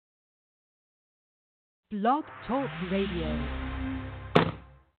Blog Talk Radio.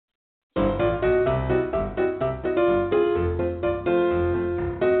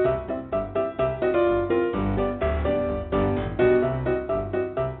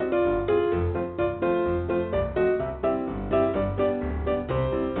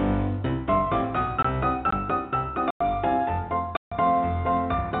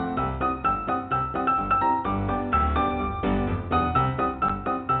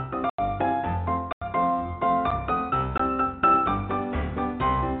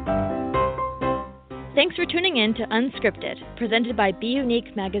 Thanks for tuning in to UnScripted, presented by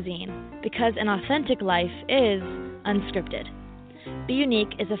bUneke magazine, because an authentic life is unscripted.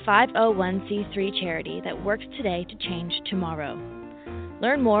 bUneke is a 501c3 charity that works today to change tomorrow.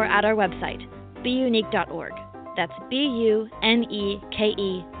 Learn more at our website, bUneke.org. That's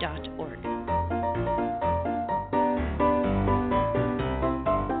bUneke.org.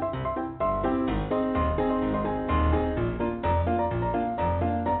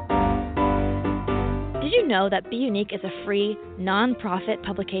 Did you know that bUneke is a free, non-profit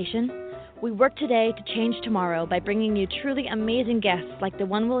publication? We work today to change tomorrow by bringing you truly amazing guests like the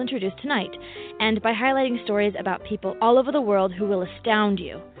one we'll introduce tonight, and by highlighting stories about people all over the world who will astound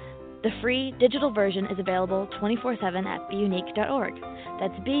you. The free digital version is available 24/7 at bUneke.org.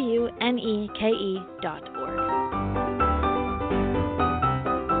 That's bUneke.org.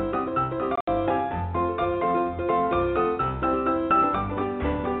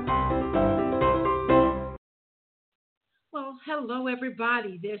 Hello,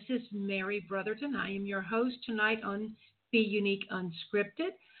 everybody. This is Mary Brotherton. I am your host tonight on bUneke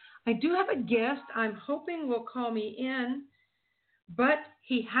Unscripted. I do have a guest I'm hoping will call me in, but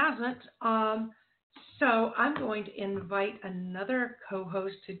he hasn't. So I'm going to invite another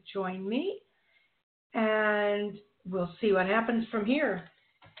co-host to join me, and we'll see what happens from here.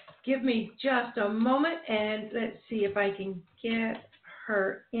 Give me just a moment, and let's see if I can get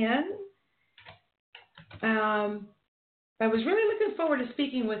her in. I was really looking forward to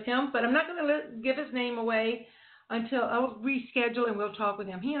speaking with him, but I'm not going to give his name away until I'll reschedule and we'll talk with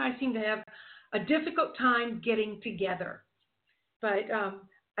him. He and I seem to have a difficult time getting together. But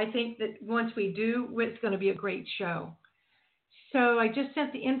I think that once we do, it's going to be a great show. So I just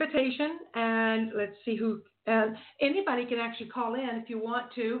sent the invitation, and let's see who, anybody can actually call in if you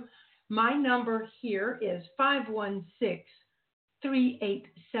want to. My number here is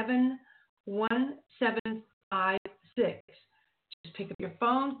 516-387-1756. Just pick up your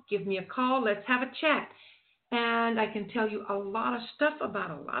phone, give me a call, let's have a chat. And I can tell you a lot of stuff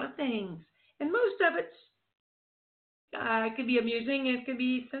about a lot of things. And most of it could be amusing, it could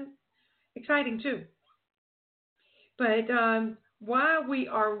be exciting too. But while we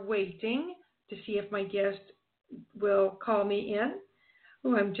are waiting to see if my guest will call me in,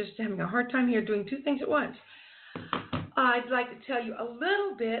 I'm just having a hard time here doing two things at once. I'd like to tell you a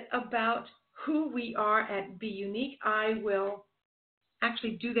little bit about who we are at bUneke. I will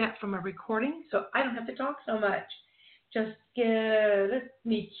actually do that from a recording, so I don't have to talk so much. Just let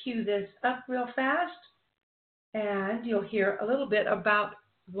me cue this up real fast, and you'll hear a little bit about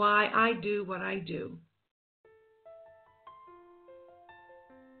why I do what I do.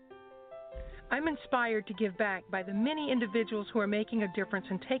 I'm inspired to give back by the many individuals who are making a difference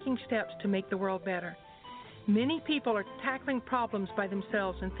and taking steps to make the world better. Many people are tackling problems by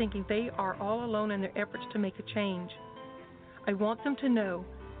themselves and thinking they are all alone in their efforts to make a change. I want them to know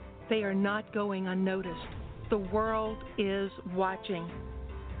they are not going unnoticed. The world is watching.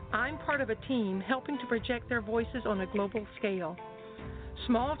 I'm part of a team helping to project their voices on a global scale.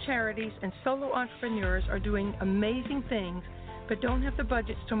 Small charities and solo entrepreneurs are doing amazing things but don't have the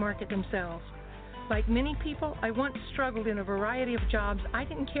budgets to market themselves. Like many people, I once struggled in a variety of jobs I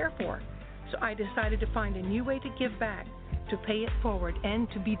didn't care for. So I decided to find a new way to give back, to pay it forward, and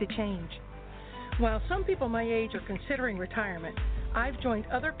to be the change. While some people my age are considering retirement, I've joined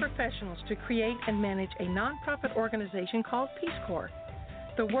other professionals to create and manage a nonprofit organization called Peace Corps.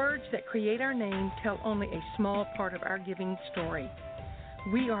 The words that create our name tell only a small part of our giving story.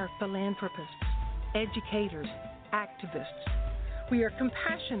 We are philanthropists, educators, activists. We are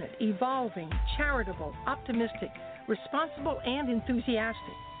compassionate, evolving, charitable, optimistic, responsible, and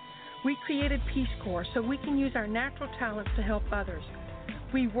enthusiastic. We created Peace Corps so we can use our natural talents to help others.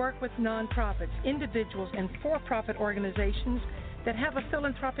 We work with nonprofits, individuals, and for-profit organizations that have a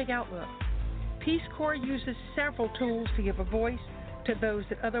philanthropic outlook. Peace Corps uses several tools to give a voice to those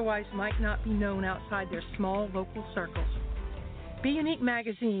that otherwise might not be known outside their small local circles. bUneke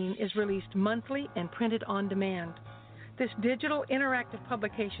magazine is released monthly and printed on demand. This digital interactive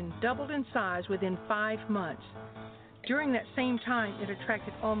publication doubled in size within 5 months. During that same time, it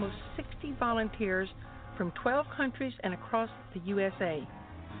attracted almost 60 volunteers from 12 countries and across the USA.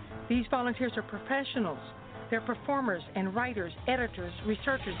 These volunteers are professionals. They're performers and writers, editors,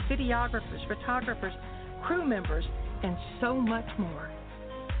 researchers, videographers, photographers, crew members, and so much more.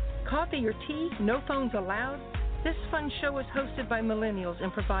 Coffee or tea, no phones allowed? This fun show is hosted by millennials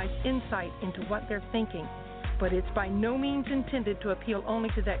and provides insight into what they're thinking, but it's by no means intended to appeal only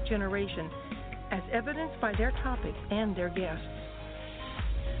to that generation, as evidenced by their topic and their guests.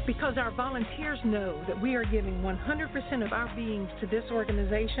 Because our volunteers know that we are giving 100% of our beings to this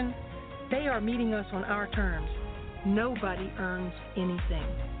organization, they are meeting us on our terms. Nobody earns anything.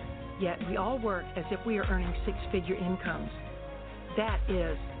 Yet we all work as if we are earning six-figure incomes. That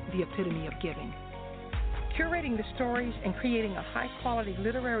is the epitome of giving. Curating the stories and creating a high-quality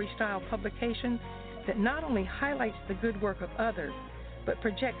literary-style publication that not only highlights the good work of others, but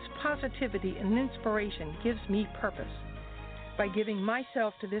projects positivity and inspiration gives me purpose. By giving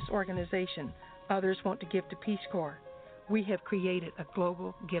myself to this organization, others want to give to Peace Corps. We have created a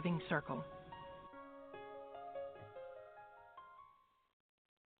global giving circle.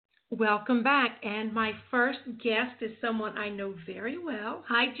 Welcome back. And my first guest is someone I know very well.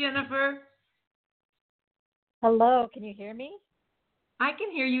 Hi, Jennifer. Hello, can you hear me? I can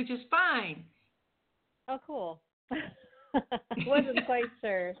hear you just fine. Oh, cool. Wasn't quite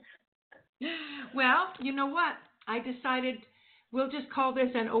sure. Well, you know what? I decided we'll just call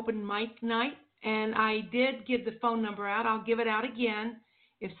this an open mic night, and I did give the phone number out. I'll give it out again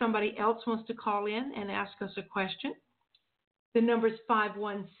if somebody else wants to call in and ask us a question. The number is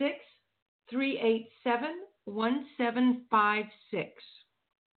 516-387-1756.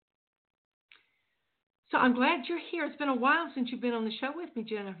 So I'm glad you're here. It's been a while since you've been on the show with me,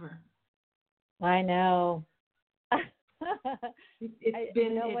 Jennifer. I know. It's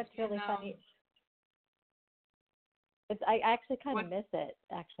been. You know what's really funny? I actually kind of miss it,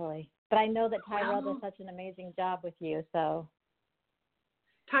 actually. But I know that Tyrell does such an amazing job with you. So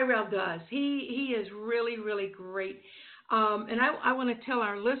Tyrell does. He is really, really great. And I want to tell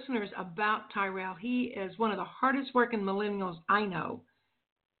our listeners about Tyrell. He is one of the hardest working millennials I know.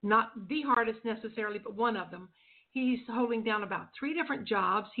 Not the hardest necessarily, but one of them. He's holding down about 3 different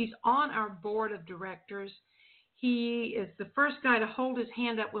jobs. He's on our board of directors. He is the first guy to hold his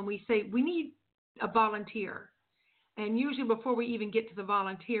hand up when we say, we need a volunteer. And usually before we even get to the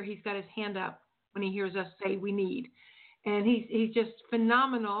volunteer, he's got his hand up when he hears us say we need. And he's just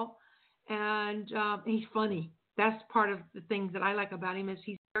phenomenal, and he's funny. That's part of the things that I like about him is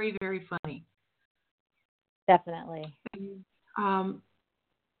he's very, very funny. Definitely.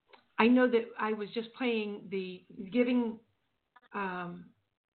 I know that I was just playing the giving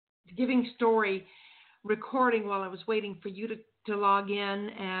story recording while I was waiting for you to log in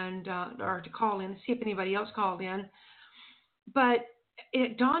and or to call in, see if anybody else called in. But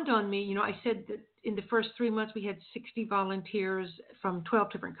it dawned on me, you know, I said that in the first 3 months we had 60 volunteers from 12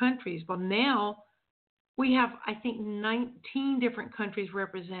 different countries. Well, now we have, I think, 19 different countries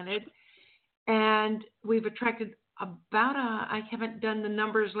represented, and we've attracted about I haven't done the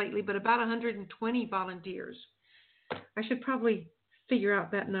numbers lately, but about 120 volunteers. I should probably figure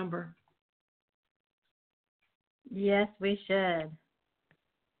out that number. Yes, we should.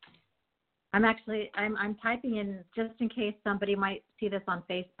 I'm typing in just in case somebody might see this on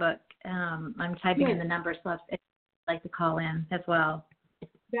Facebook. I'm typing in the number, so if you'd like to call in as well.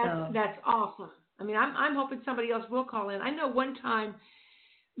 That's awesome. I mean, I'm hoping somebody else will call in. I know one time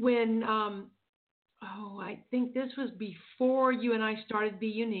when, I think this was before you and I started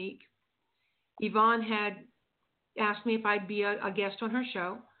bUneke, Yvonne had asked me if I'd be a guest on her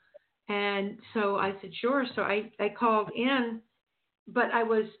show. And so I said, sure. So I called in, but I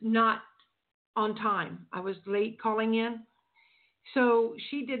was not on time. I was late calling in. So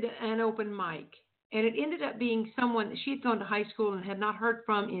she did an open mic, and it ended up being someone that she had gone to high school and had not heard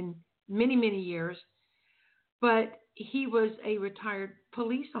from in many, many years. But he was a retired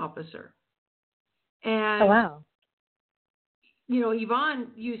police officer. And, oh, wow. You know,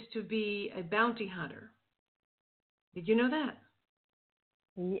 Yvonne used to be a bounty hunter. Did you know that?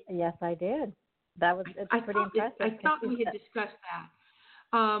 Yes, I did. It's pretty impressive. I thought we had discussed that.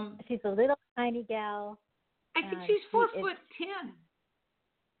 She's a little tiny gal. I think she's 4'10".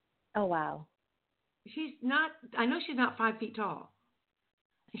 Oh, wow. She's not. I know she's not 5 feet tall.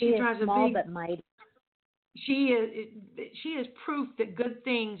 She drives is small but mighty. She is proof that good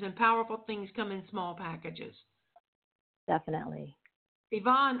things and powerful things come in small packages. Definitely.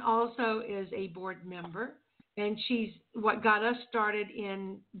 Yvonne also is a board member, and she's what got us started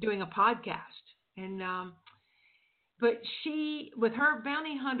in doing a podcast. And but she, with her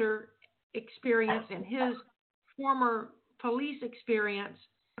bounty hunter experience and his former police experience,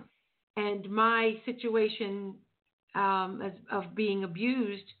 and my situation of being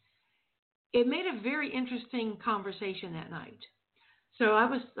abused, it made a very interesting conversation that night. So I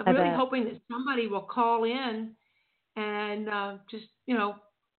was really hoping that somebody will call in and just,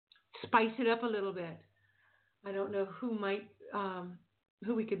 spice it up a little bit. I don't know who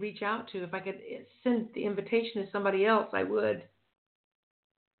we could reach out to. If I could send the invitation to somebody else, I would.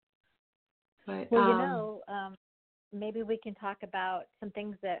 But, maybe we can talk about some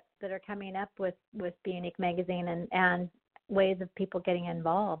things that are coming up with bUneke magazine and ways of people getting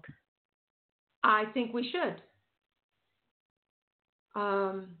involved. I think we should.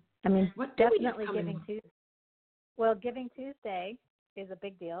 Definitely Giving Tuesday. Well, Giving Tuesday is a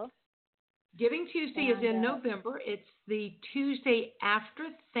big deal. Giving Tuesday is in November. It's the Tuesday after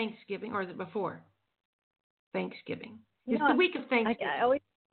Thanksgiving, or is it before Thanksgiving? It's the week of Thanksgiving.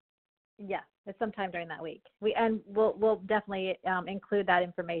 It's sometime during that week. We'll definitely include that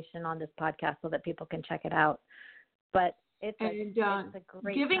information on this podcast so that people can check it out. But it's a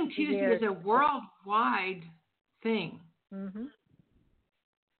great Giving Tuesday is a worldwide thing. Mm-hmm.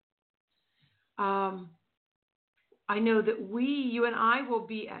 I know that you and I will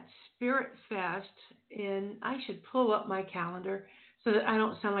be at Spirit Fest I should pull up my calendar so that I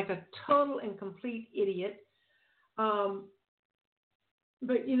don't sound like a total and complete idiot.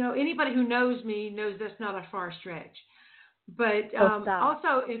 But, anybody who knows me knows that's not a far stretch. But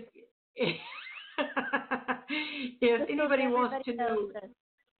also, if anybody wants to know.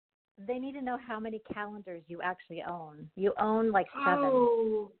 They need to know how many calendars you actually own. You own like 7.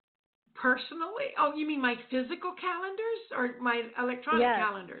 Oh, personally? Oh, you mean my physical calendars or my electronic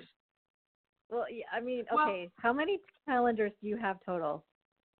calendars? Well, how many calendars do you have total?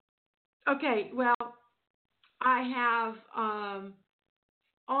 Okay, well, I have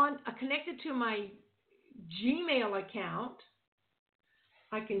connected to my Gmail account.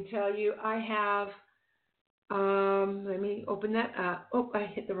 I can tell you I have, let me open that up. Oh, I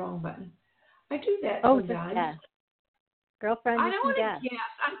hit the wrong button. I do that sometimes. Just guess. Girlfriend, I don't want to guess.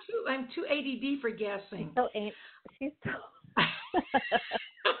 I'm too ADD for guessing. She's so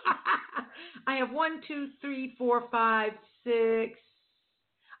I have 1, 2, 3, 4, 5, 6,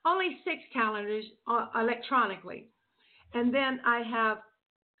 only 6 calendars electronically. And then I have,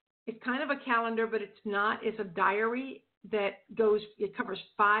 it's kind of a calendar, but it's not. It's a diary that it covers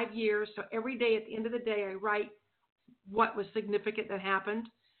 5 years. So every day at the end of the day, I write what was significant that happened.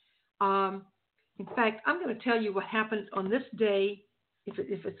 In fact, I'm going to tell you what happened on this day, if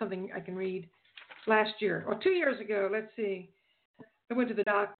it's something I can read, last year or 2 years ago. Let's see. I went to the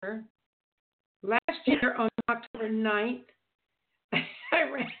doctor. Last year on October 9th, I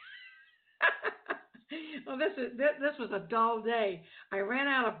ran. Well, this was a dull day. I ran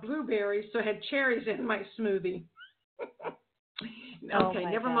out of blueberries, so I had cherries in my smoothie. Okay,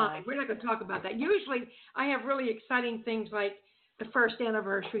 never mind. We're not going to talk about that. Usually, I have really exciting things like the first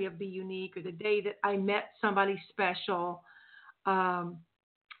anniversary of bUneke or the day that I met somebody special.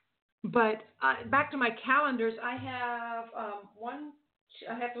 But back to my calendars, I have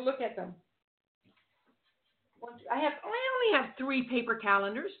I have to look at them. I only have 3 paper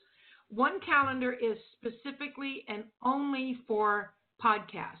calendars. One calendar is specifically and only for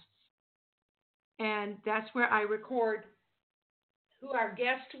podcasts. And that's where I record who our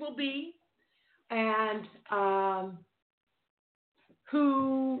guest will be and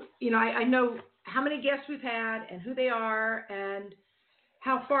who, I know how many guests we've had and who they are and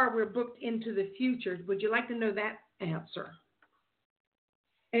how far we're booked into the future. Would you like to know that answer?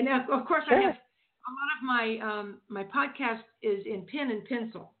 And of course, I have a lot of my podcast is in pen and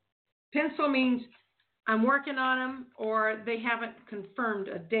pencil. Pencil means I'm working on them or they haven't confirmed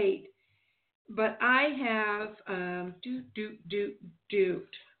a date. But I have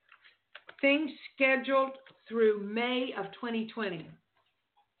things scheduled through May of 2020.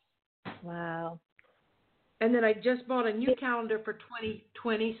 Wow. And then I just bought a new calendar for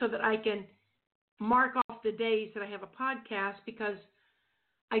 2020 so that I can mark off the days that I have a podcast, because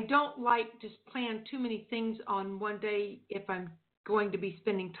I don't like to plan too many things on one day if I'm going to be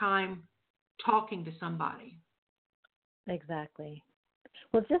spending time talking to somebody. Exactly.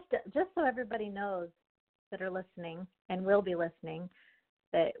 Well, just so everybody knows that are listening and will be listening,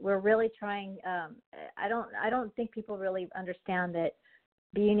 that we're really trying. I don't think people really understand that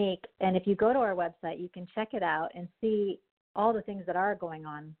bUneke. And if you go to our website, you can check it out and see all the things that are going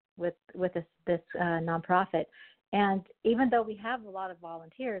on with this nonprofit. And even though we have a lot of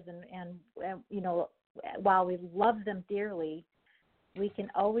volunteers, and while we love them dearly, we can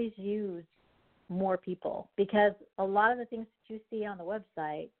always use more people, because a lot of the things that you see on the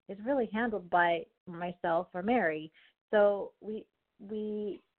website is really handled by myself or Mary. So we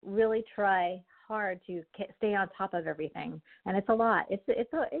really try hard to stay on top of everything, and it's a lot. It's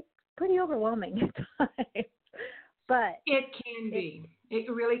pretty overwhelming at times, but it can be.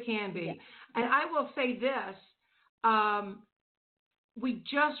 It really can be. Yeah. And I will say this: we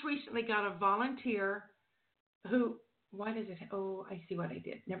just recently got a volunteer who. Why does it? Oh, I see what I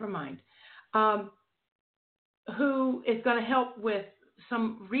did. Never mind. Who is going to help with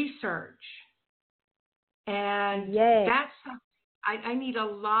some research. And Yay. that's, I need a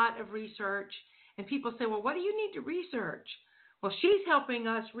lot of research. And people say, well, what do you need to research? Well, she's helping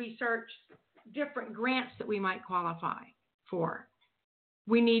us research different grants that we might qualify for.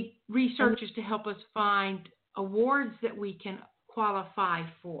 We need researchers to help us find awards that we can qualify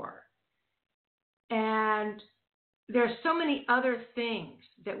for. And there's so many other things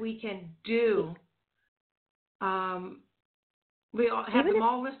that we can do. We have them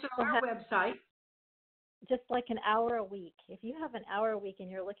all listed on our website. Just like an hour a week. If you have an hour a week and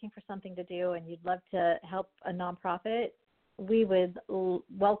you're looking for something to do and you'd love to help a nonprofit, we would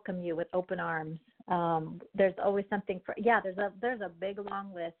welcome you with open arms. There's always something there's a big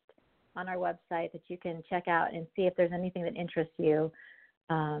long list on our website that you can check out and see if there's anything that interests you.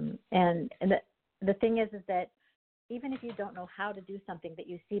 And the thing is that even if you don't know how to do something that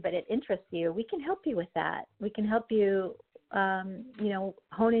you see but it interests you, we can help you with that. We can help you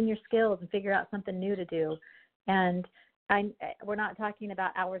hone in your skills and figure out something new to do. And we're not talking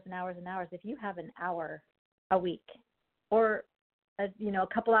about hours and hours and hours. If you have an hour a week or, a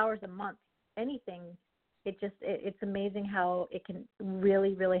couple hours a month, anything, it's amazing how it can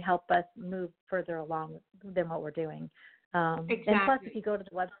really, really help us move further along than what we're doing. Exactly. And plus, if you go to the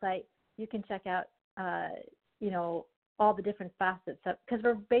website, you can check out, all the different facets because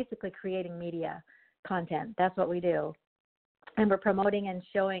we're basically creating media content. That's what we do. And we're promoting and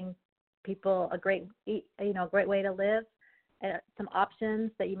showing people a great way to live, some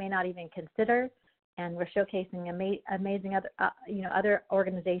options that you may not even consider. And we're showcasing amazing other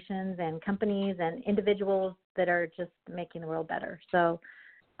organizations and companies and individuals that are just making the world better. So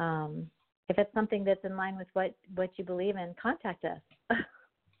if it's something that's in line with what you believe in, contact us.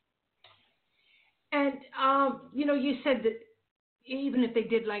 And, you said that even if they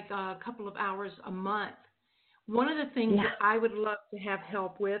did like a couple of hours a month, one of the things that I would love to have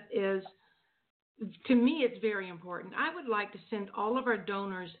help with is, to me, it's very important. I would like to send all of our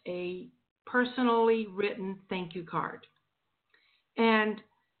donors a personally written thank you card. And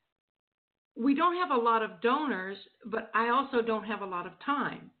we don't have a lot of donors, but I also don't have a lot of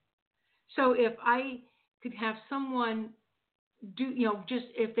time. So if I could have someone do, just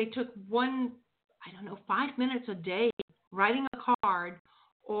if they took 5 minutes a day writing a card,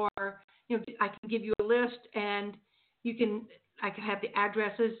 or I can give you a list and I can have the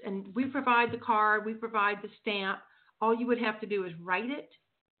addresses and we provide the card, we provide the stamp. All you would have to do is write it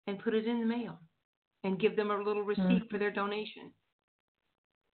and put it in the mail and give them a little receipt for their donation.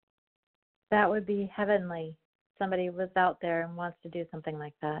 That would be heavenly. Somebody was out there and wants to do something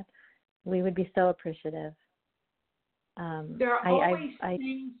like that. We would be so appreciative. There are always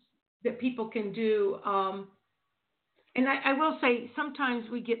things that people can do. And I will say, sometimes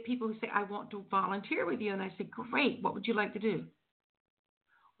we get people who say, I want to volunteer with you. And I say, great, what would you like to do?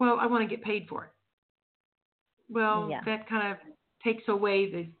 Well, I want to get paid for it. Well, that kind of takes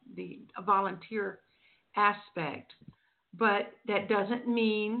away the volunteer aspect. But that doesn't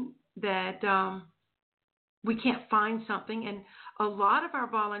mean that we can't find something. And a lot of our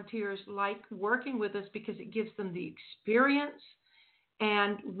volunteers like working with us because it gives them the experience.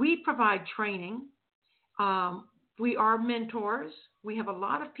 And we provide training. We are mentors. We have a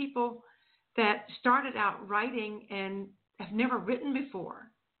lot of people that started out writing and have never written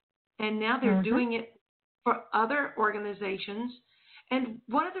before. And now they're doing it for other organizations. And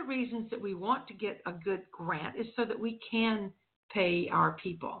one of the reasons that we want to get a good grant is so that we can pay our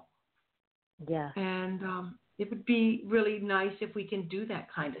people. Yeah. And it would be really nice if we can do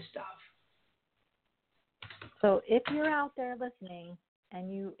that kind of stuff. So if you're out there listening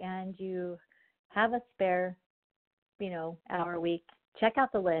and you have a spare, hour a week, check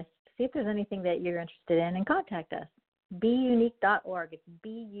out the list, see if there's anything that you're interested in, and contact us. bUneke.org. It's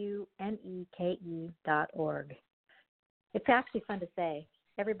BUNEKE.org. It's actually fun to say.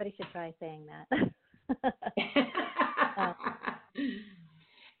 Everybody should try saying that.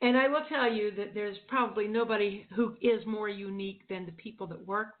 And I will tell you that there's probably nobody who is more unique than the people that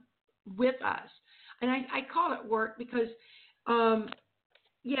work with us. And I call it work because,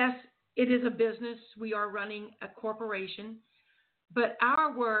 yes, it is a business. We are running a corporation. But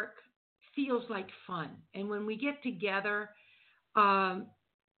our work feels like fun. And when we get together,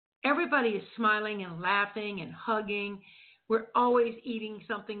 everybody is smiling and laughing and hugging. we're always eating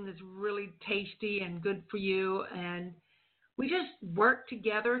something that's really tasty and good for you. And we just work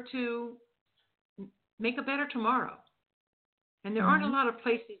together to make a better tomorrow. And there aren't a lot of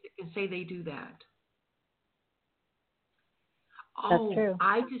places that can say they do that. That's true.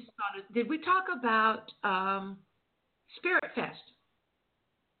 I just thought did we talk about Spirit Fest?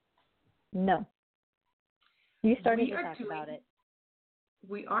 No. You started to talk about it.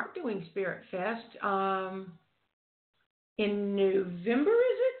 We are doing Spirit Fest in November,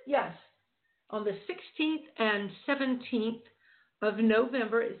 is it? Yes. On the 16th and 17th of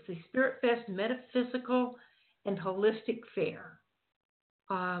November is the Spirit Fest Metaphysical and Holistic Fair.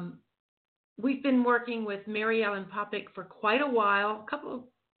 We've been working with Mary Ellen Popick for quite a while.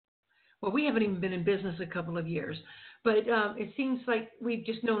 We haven't even been in business a couple of years, but it seems like we've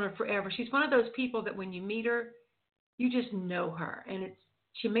just known her forever. She's one of those people that when you meet her, you just know her, and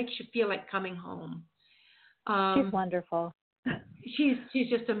she makes you feel like coming home. She's wonderful. She's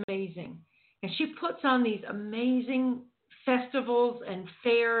just amazing, and she puts on these amazing festivals and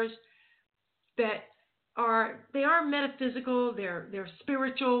fairs that are metaphysical. They're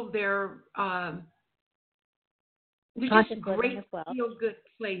spiritual. They're just great feel good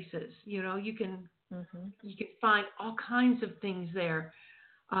places. You know, you can find all kinds of things there.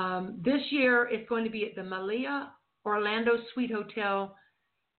 This year it's going to be at the Malia Orlando Suite Hotel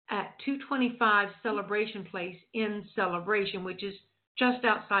at 225 Celebration Place in Celebration, which is just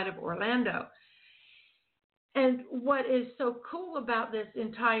outside of Orlando. And what is so cool about this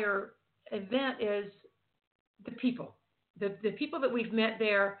entire event is the people. The people that we've met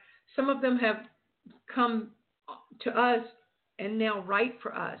there, some of them have come to us and now write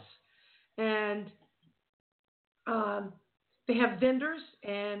for us. And they have vendors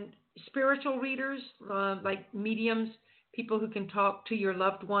and spiritual readers, like mediums, people who can talk to your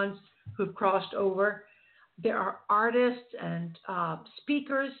loved ones who've crossed over. There are artists and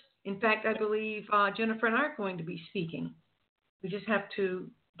speakers. In fact, I believe Jennifer and I are going to be speaking. We just have to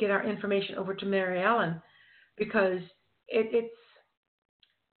get our information over to Mary Ellen, because it's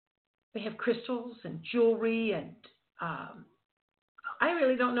they have crystals and jewelry, and I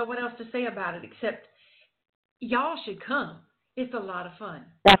really don't know what else to say about it except y'all should come. It's a lot of fun.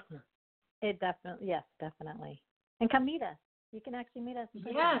 Yes, definitely. And come meet us. You can actually meet us.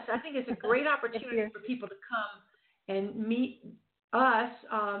 Yes, I think it's a great opportunity for people to come and meet us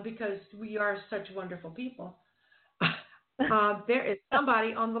because we are such wonderful people. There is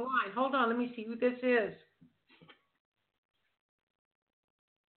somebody on the line. Hold on, let me see who this is.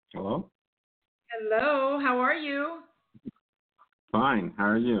 Hello? Hello, how are you? Fine, how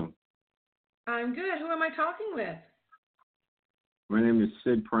are you? I'm good. Who am I talking with? My name is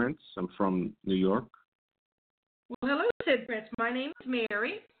Sid Prince. I'm from New York. Well, hello, Sid Prince. My name is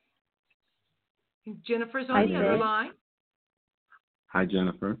Mary. Jennifer's on the other line. Hi,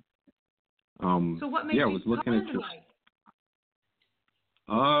 Jennifer. So what made you call in tonight?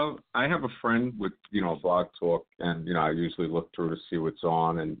 I have a friend with, Blog Talk, and, I usually look through to see what's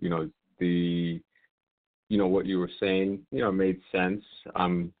on, and, what you were saying, made sense.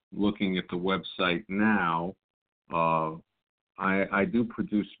 I'm looking at the website now. I do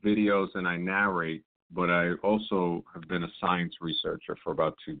produce videos and I narrate, but I also have been a science researcher for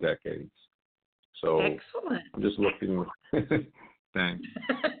about 2 decades. So excellent. I'm just looking. Thanks.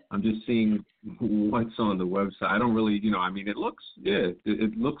 I'm just seeing what's on the website. I don't really, it looks,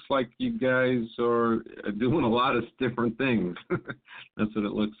 it looks like you guys are doing a lot of different things. That's what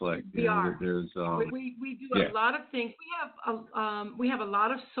it looks like. We are. There's, we do a lot of things. We have a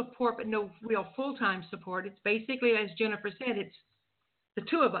lot of support, but no real full-time support. It's basically, as Jennifer said, it's the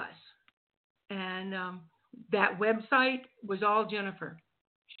two of us. And that website was all Jennifer.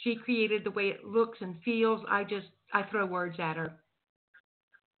 She created the way it looks and feels. I throw words at her.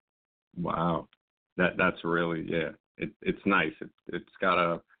 Wow, that's really it's nice. It's got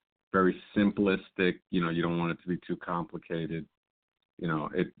a very simplistic. You don't want it to be too complicated.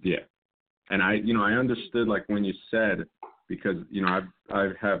 And I understood, like, when you said, because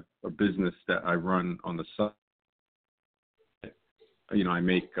I have a business that I run on the side. I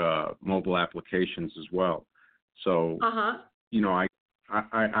make mobile applications as well. So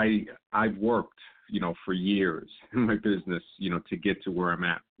I've worked for years in my business, to get to where I'm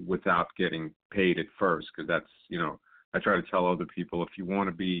at without getting paid at first, because that's, I try to tell other people, if you want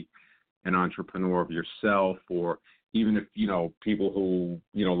to be an entrepreneur of yourself, or even if, people who,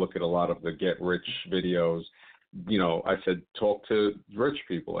 look at a lot of the get rich videos, I said, talk to rich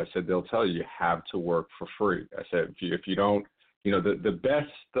people. I said, they'll tell you have to work for free. I said, if you don't, the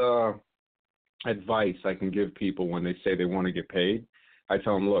best advice I can give people when they say they want to get paid, I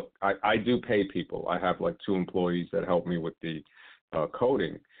tell them, look, I do pay people. I have like 2 employees that help me with the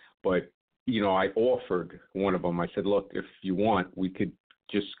coding. But, I offered one of them, I said, look, if you want, we could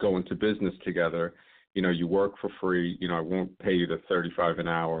just go into business together. You work for free. I won't pay you the $35 an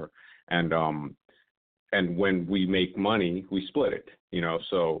hour. And when we make money, we split it,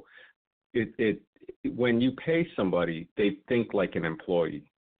 So when you pay somebody, they think like an employee.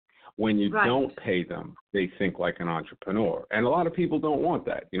 When you don't pay them, they think like an entrepreneur. And a lot of people don't want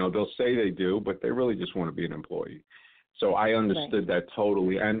that. They'll say they do, but they really just want to be an employee. So I understood that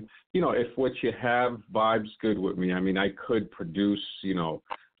totally. And, if what you have vibes good with me, I mean, I could produce,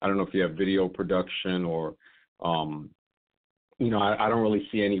 I don't know if you have video production or, I don't really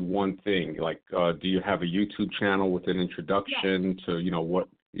see any one thing. Like, do you have a YouTube channel with an introduction to, what?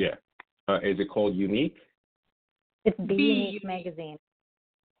 Yeah. Is it called UnScripted? It's bUneke magazine.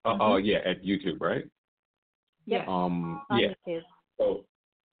 Oh, yeah, at YouTube, right? Yes. On yeah. YouTube. So,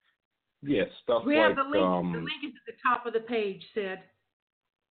 yeah, stuff we like... have the link. The link is at the top of the page, Sid.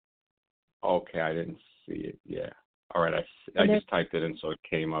 Okay, I didn't see it. Yeah. All right, I just typed it in, so it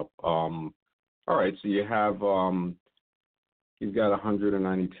came up. All right, so you have... you've got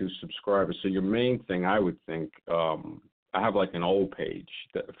 192 subscribers. So your main thing, I would think... I have like an old page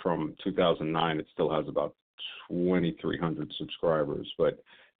that from 2009. It still has about 2,300 subscribers. But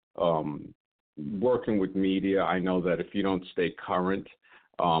working with media, I know that if you don't stay current,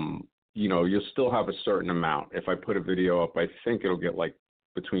 you'll still have a certain amount. If I put a video up, I think it'll get like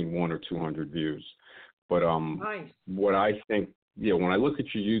between 100 or 200 views. But nice. What I think, when I look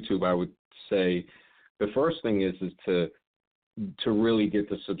at your YouTube, I would say the first thing is to really get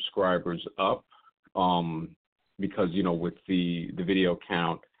the subscribers up. Because, with the video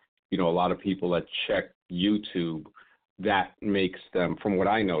count, a lot of people that check YouTube, that makes them, from what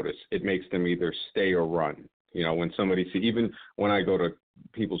I notice, it makes them either stay or run. When somebody even when I go to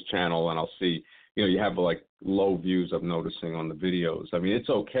people's channel and I'll see, you have like low views I'm noticing on the videos. I mean, it's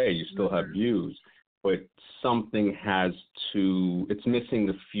okay. You still have views, but something it's missing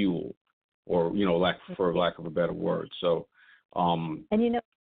the fuel or, for lack of a better word. So, and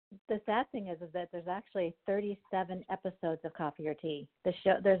the sad thing is that there's actually 37 episodes of Coffee or Tea.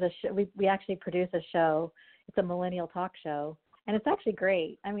 We actually produce a show. It's a millennial talk show, and it's actually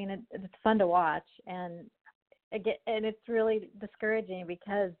great. I mean, it's fun to watch, and it's really discouraging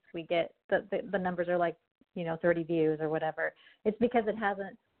because we get the numbers are like 30 views or whatever. It's because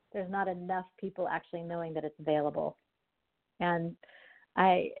there's not enough people actually knowing that it's available, and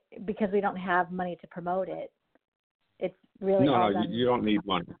because we don't have money to promote it. It's really you don't need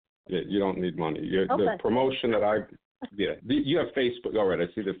money. Yeah, you don't need money. The promotion that you have Facebook. All right, I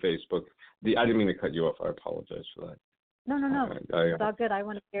see the Facebook. I didn't mean to cut you off. I apologize for that. No. It's all good. I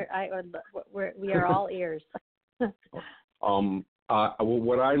want to hear. We are all ears. What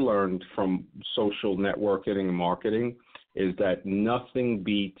I learned from social networking and marketing is that nothing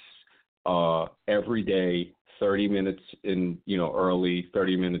beats every day 30 minutes in, early,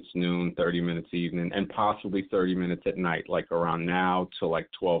 30 minutes noon, 30 minutes evening, and possibly 30 minutes at night, like around now till like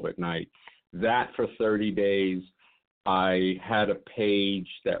 12 at night. That for 30 days, I had a page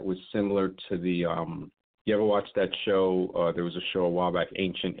that was similar to the, you ever watch that show? There was a show a while back,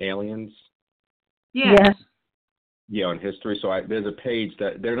 Ancient Aliens. Yes. Yeah, on history. So there's a page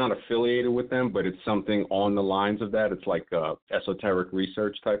that they're not affiliated with them, but it's something on the lines of that. It's like esoteric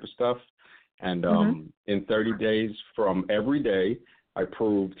research type of stuff. And in 30 days from every day, I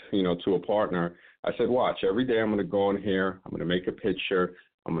proved, to a partner, I said, watch, every day I'm going to go in here, I'm going to make a picture,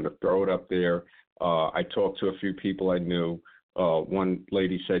 I'm going to throw it up there. I talked to a few people I knew. One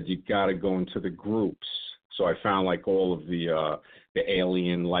lady said, you got to go into the groups. So I found like all of the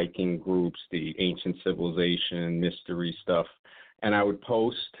alien liking groups, the ancient civilization, mystery stuff. And I would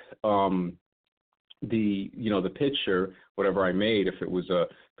post the picture, whatever I made, if it was a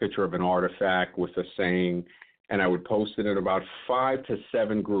picture of an artifact with a saying, and I would post it in about 5 to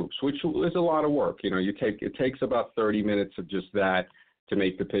 7 groups, which is a lot of work. It takes about 30 minutes of just that to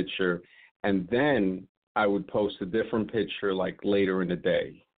make the picture. And then I would post a different picture like later in the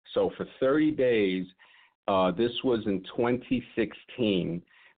day. So for 30 days, this was in 2016.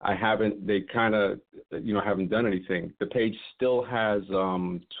 They kind of, haven't done anything. The page still has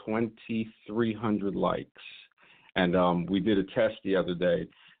 2,300 likes. And we did a test the other day.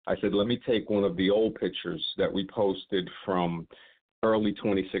 I said, let me take one of the old pictures that we posted from early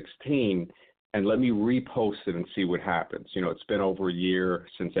 2016 and let me repost it and see what happens. It's been over a year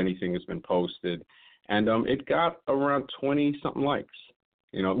since anything has been posted. And it got around 20-something likes,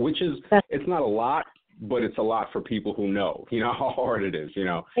 which is, it's not a lot, but it's a lot for people who know, how hard it is,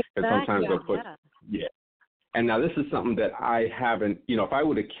 because sometimes they'll put, And now this is something that I haven't, if I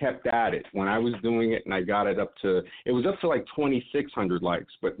would have kept at it when I was doing it and I got it up to like 2,600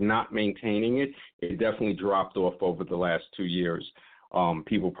 likes, but not maintaining it, it definitely dropped off over the last 2 years.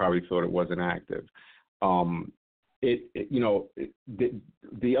 People probably thought it wasn't active. The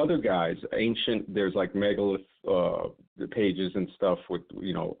other guys, ancient, there's like megalith pages and stuff with,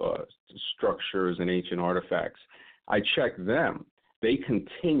 structures and ancient artifacts. I checked them. They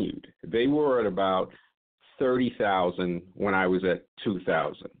continued. They were at about 30,000 when I was at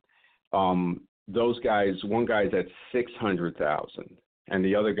 2,000. Those guys, one guy's at 600,000, and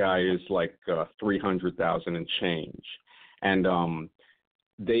the other guy is like 300,000 and change. And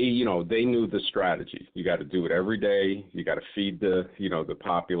they knew the strategy. You got to do it every day. You got to feed the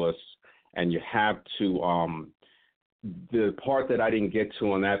populace, and you have to. The part that I didn't get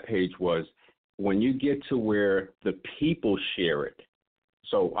to on that page was when you get to where the people share it.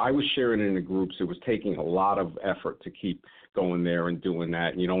 So I was sharing it in the groups. It was taking a lot of effort to keep going there and doing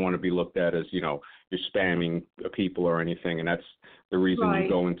that. And you don't want to be looked at as, you're spamming people or anything. And that's the reason you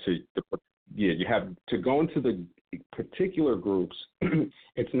go into you have to go into the particular groups.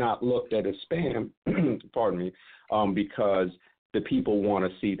 It's not looked at as spam, pardon me, because the people want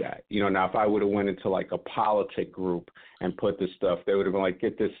to see that. Now if I would have went into like a politic group and put this stuff, they would have been like,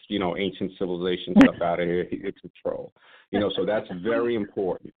 get this, ancient civilization stuff out of here. It's a troll. So that's very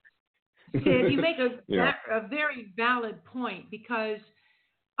important. Sid, you make a very valid point, because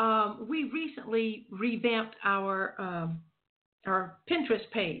we recently revamped our Pinterest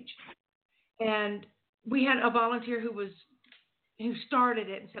page, and we had a volunteer who started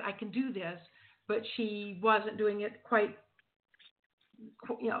it and said, I can do this, but she wasn't doing it quite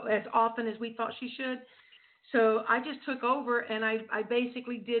as often as we thought she should. So I just took over, and I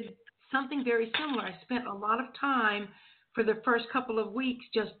basically did something very similar. I spent a lot of time for the first couple of weeks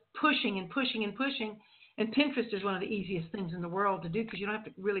just pushing and pushing and pushing. And Pinterest is one of the easiest things in the world to do, because you don't have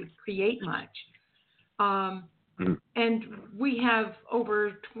to really create much. And we have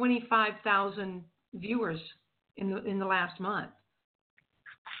over 25,000 viewers in the last month.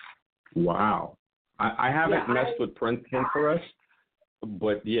 Wow. I haven't messed with Pinterest,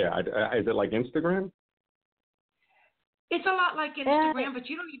 but is it like Instagram? It's a lot like Instagram, but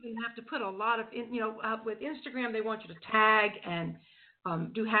you don't even have to put a lot of, with Instagram, they want you to tag and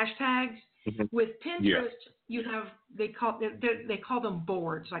do hashtags. Mm-hmm. With Pinterest, you have, they call them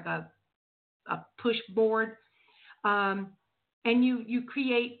boards, like a push board. And you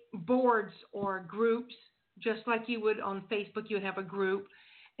create boards or groups, just like you would on Facebook. You would have a group.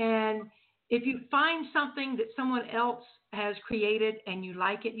 And if you find something that someone else has created and you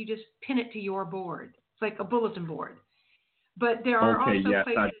like it, you just pin it to your board. It's like a bulletin board. But there are also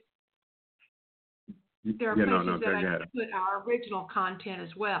places. There are places that I can put our original content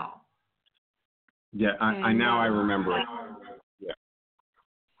as well. Yeah, I remember it. Yeah,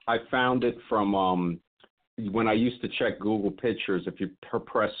 I found it from when I used to check Google Pictures. If you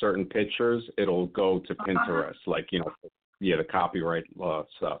press certain pictures, it'll go to Pinterest, like the copyright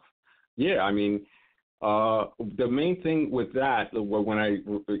stuff. Yeah, I mean, the main thing with that,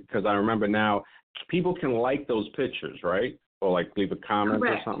 because I remember now, people can like those pictures, right? Or like leave a comment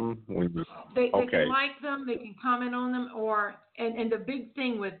Correct. Or something? They can like them, they can comment on them, and the big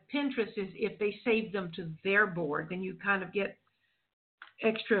thing with Pinterest is if they save them to their board, then you kind of get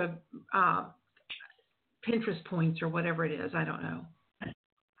extra Pinterest points or whatever it is. I don't know.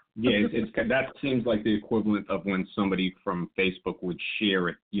 Yeah, that seems like the equivalent of when somebody from Facebook would share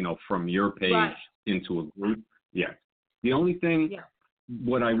it, from your page into a group. Yeah. The only thing,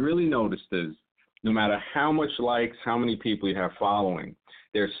 what I really noticed is, no matter how much likes, how many people you have following,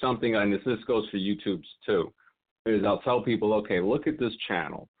 there's something, and this goes for YouTube's too, is I'll tell people, okay, look at this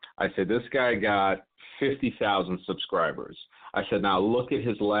channel. I said, this guy got 50,000 subscribers. I said, now look at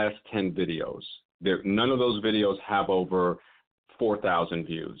his last 10 videos. None of those videos have over 4,000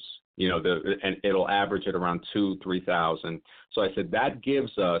 views, and it'll average at around 2,000-3,000. So I said, that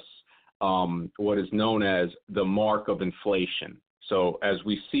gives us what is known as the mark of inflation. So as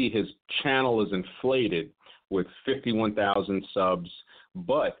we see, his channel is inflated with 51,000 subs,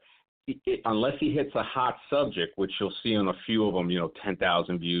 but unless he hits a hot subject, which you'll see on a few of them,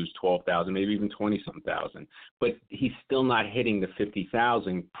 10,000 views, 12,000, maybe even 20-some thousand, but he's still not hitting the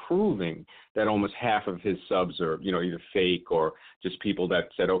 50,000, proving that almost half of his subs are, either fake or just people that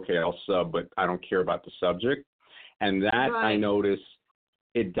said, okay, I'll sub, but I don't care about the subject. And that I notice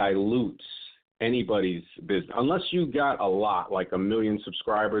it dilutes anybody's business, unless you got a lot, like 1 million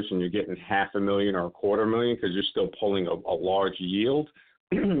subscribers and you're getting 500,000 or 250,000 because you're still pulling a large yield.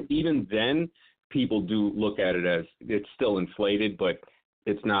 Even then, people do look at it as it's still inflated, but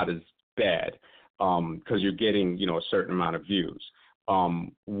it's not as bad. because you're getting, a certain amount of views.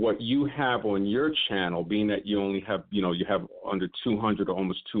 What you have on your channel, being that you only have, you have under 200 or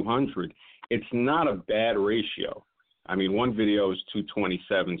almost 200, it's not a bad ratio. I mean, one video is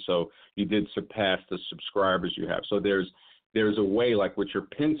 227, so you did surpass the subscribers you have. So there's a way, like with your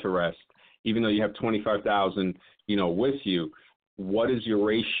Pinterest, even though you have 25,000, with you, what is your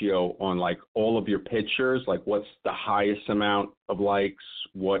ratio on like all of your pictures? Like what's the highest amount of likes?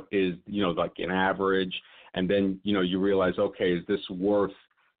 What is, like an average? And then, you realize, okay, is this worth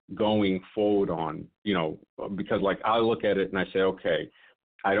going forward on? Because like I look at it and I say, okay,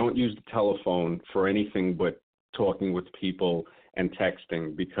 I don't use the telephone for anything but talking with people and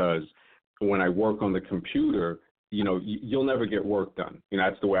texting, because when I work on the computer, you'll never get work done.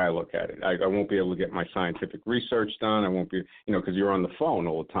 That's the way I look at it. I won't be able to get my scientific research done. I won't be, because you're on the phone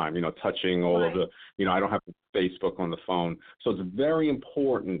all the time, touching all of the, I don't have Facebook on the phone. So it's very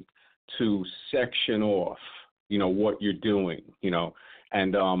important to section off, what you're doing,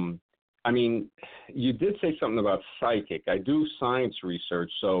 and, I mean, you did say something about psychic. I do science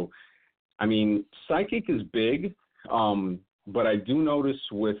research. So, I mean, psychic is big. But I do notice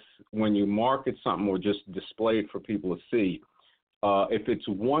when you market something or just display it for people to see, if it's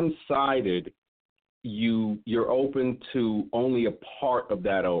one-sided, you're open to only a part of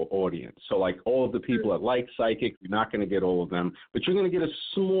that audience. So like all of the people that like psychic, you're not going to get all of them, but you're going to get a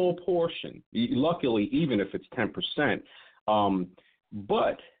small portion, luckily, even if it's 10%.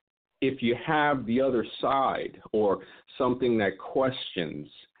 But if you have the other side or something that questions,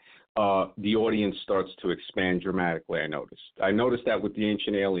 the audience starts to expand dramatically, I noticed that with the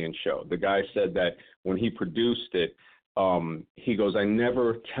Ancient Alien show. The guy said that when he produced it, he goes, I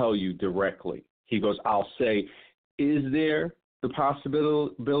never tell you directly. He goes, I'll say, is there the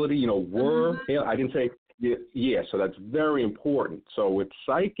possibility, I didn't say, yeah, so that's very important. So with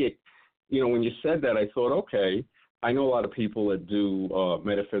psychic, when you said that, I thought, okay, I know a lot of people that do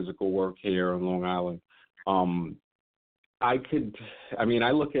metaphysical work here on Long Island. I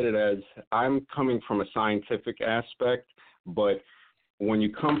look at it as I'm coming from a scientific aspect, but when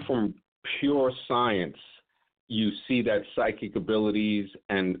you come from pure science, you see that psychic abilities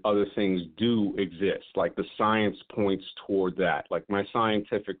and other things do exist. Like the science points toward that. Like my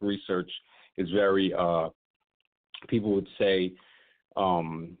scientific research is very, people would say,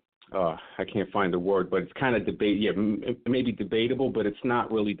 I can't find the word, but it's kind of maybe debatable, but it's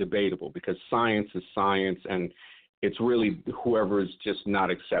not really debatable because science is science, and it's really whoever is just not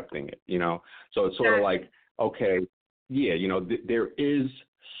accepting it, So it's sort of like, okay, yeah, there is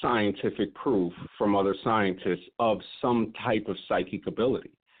scientific proof from other scientists of some type of psychic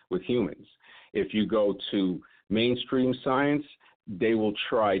ability with humans. If you go to mainstream science, they will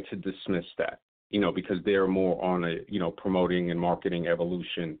try to dismiss that, because they're more on a, promoting and marketing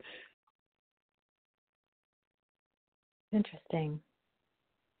evolution. Interesting.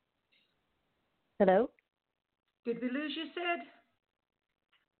 Hello? Did we lose you, Sid?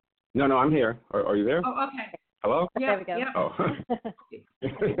 No, I'm here. Are you there? Oh, okay. Hello? There we go. Yeah. Oh.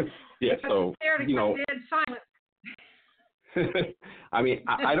 Yeah, so, silent. I mean,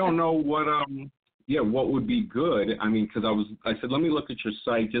 I don't know what would be good. I mean, because I said, let me look at your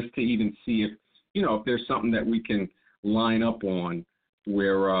site just to even see if, if there's something that we can line up on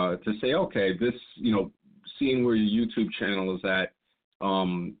where, to say, okay, this, seeing where your YouTube channel is at,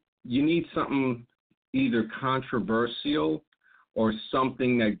 you need something either controversial or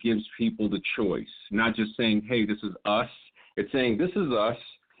something that gives people the choice, not just saying, hey, this is us. It's saying this is us,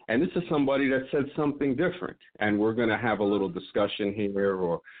 and this is somebody that said something different, and we're going to have a little discussion here,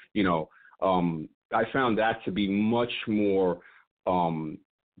 or, I found that to be much more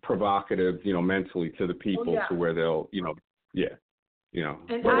provocative, mentally to the people, to where they'll, And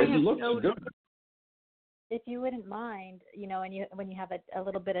but I it have looks noticed, good. If you wouldn't mind, when you have a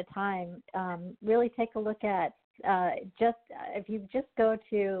little bit of time, really take a look at if you just go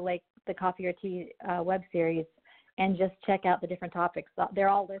to like the Coffee or Tea web series and just check out the different topics. They're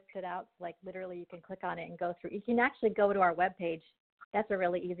all listed out. Like literally, you can click on it and go through. You can actually go to our webpage. That's a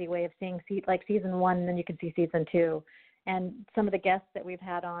really easy way of seeing like season 1, and then you can see season 2, and some of the guests that we've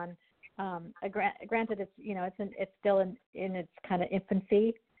had on. Granted, it's still in its kind of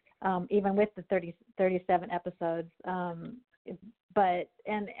infancy. Even with the 37 episodes. But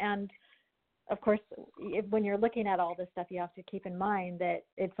of course, when you're looking at all this stuff, you have to keep in mind that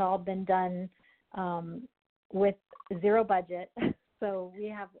it's all been done with zero budget. So we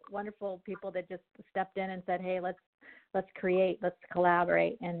have wonderful people that just stepped in and said, hey, let's create, let's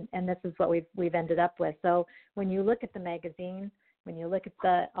collaborate. And this is what we've ended up with. So when you look at the magazine, when you look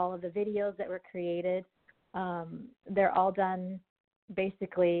at all of the videos that were created, they're all done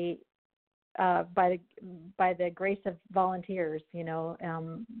basically by the grace of volunteers,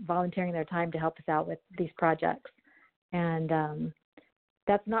 volunteering their time to help us out with these projects. And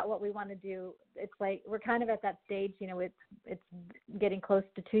that's not what we want to do. It's like we're kind of at that stage, it's getting close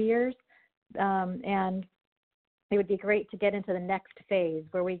to 2 years, and it would be great to get into the next phase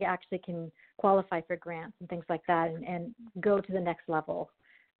where we actually can qualify for grants and things like that, and go to the next level.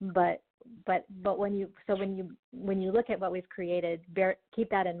 But when you look at what we've created, keep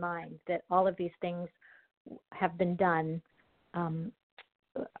that in mind, that all of these things have been done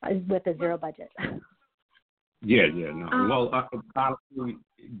with a zero budget. Yeah, no. Well, honestly,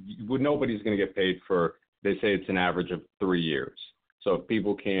 nobody's going to get paid for. They say it's an average of 3 years. So if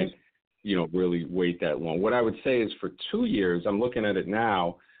people can't, really wait that long. What I would say is for 2 years, I'm looking at it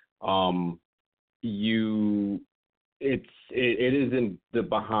now. It isn't the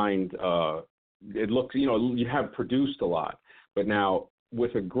behind. It looks, you have produced a lot, but now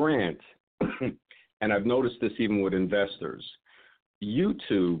with a grant, and I've noticed this even with investors,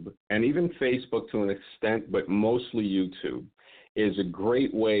 YouTube and even Facebook to an extent, but mostly YouTube, is a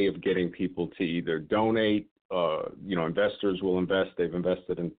great way of getting people to either donate. Investors will invest. They've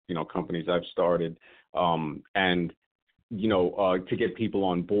invested in, companies I've started, and to get people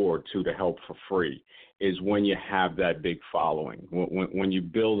on board too, to help for free, is when you have that big following. When you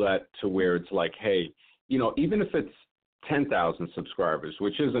build that to where it's like, hey, even if it's 10,000 subscribers,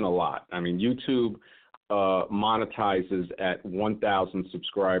 which isn't a lot. I mean, YouTube monetizes at 1,000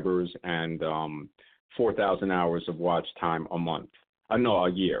 subscribers and 4,000 hours of watch time a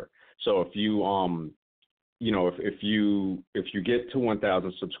year. So if you if you get to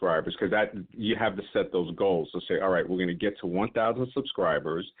 1,000 subscribers, because that you have to set those goals. So say, all right, we're going to get to 1,000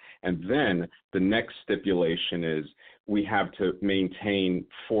 subscribers, and then the next stipulation is we have to maintain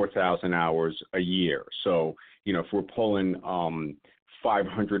 4,000 hours a year. So if we're pulling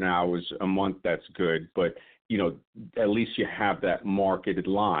 500 hours a month, that's good, but at least you have that marketed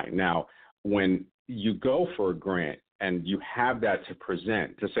line. Now, when you go for a grant and you have that to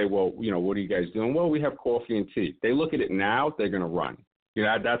present, to say, well, what are you guys doing? Well, we have coffee and tea. They look at it now, they're going to run.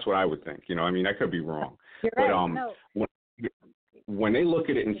 That's what I would think. I could be wrong. You're right. But when they look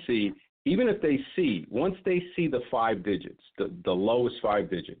at it and see, even if they see, once they see the 5 digits, the lowest 5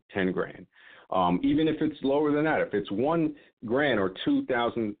 digit, 10 grand, even if it's lower than that, if it's 1 grand or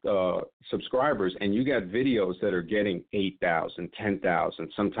 2,000 subscribers, and you got videos that are getting 8,000,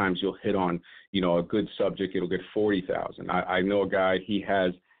 10,000, sometimes you'll hit on, a good subject, it'll get 40,000. I know a guy, he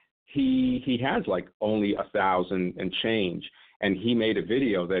has like only 1,000 and change, and he made a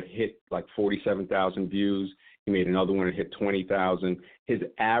video that hit like 47,000 views. He made another one that hit 20,000. His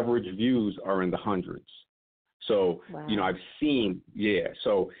average views are in the hundreds. So, wow. I've seen,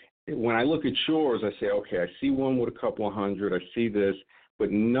 so when I look at yours, I say, okay, I see one with a couple of hundred, I see this,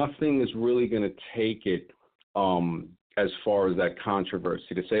 but nothing is really going to take it as far as that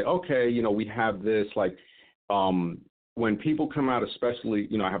controversy to say, okay, we have this, like when people come out, especially,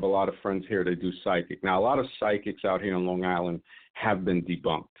 I have a lot of friends here that do psychic. Now, a lot of psychics out here on Long Island have been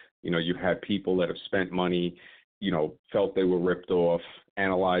debunked. You've had people that have spent money, felt they were ripped off,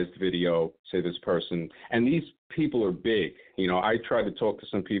 analyzed video, say this person, and these people are big. I try to talk to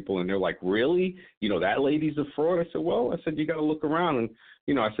some people and they're like, really? That lady's a fraud? I said, you got to look around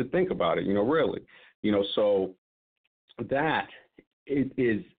and, I said, think about it, really. So that it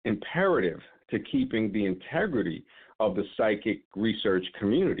is imperative to keeping the integrity of the psychic research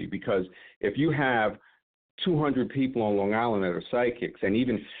community, because if you have 200 people on Long Island that are psychics and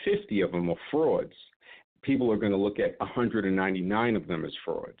even 50 of them are frauds, people are going to look at 199 of them as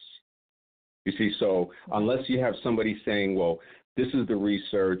frauds. You see, so unless you have somebody saying, well, this is the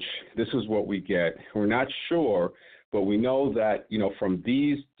research, this is what we get, we're not sure, but we know that, from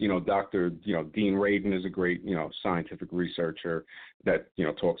these, Dr. Dean Radin is a great, scientific researcher that,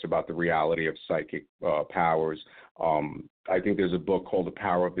 talks about the reality of psychic powers. I think there's a book called The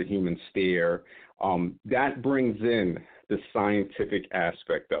Power of the Human Stare. That brings in the scientific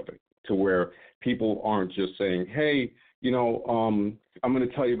aspect of it to where people aren't just saying, hey, I'm going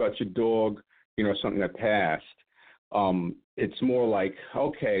to tell you about your dog, something that passed. It's more like,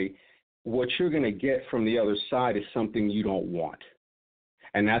 okay, what you're going to get from the other side is something you don't want.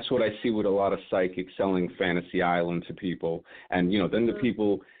 And that's what I see with a lot of psychics selling Fantasy Island to people. And, then the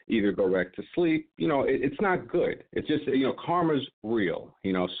people either go back to sleep. It's not good. It's just, karma's real,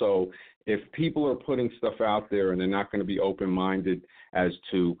 So if people are putting stuff out there and they're not going to be open-minded as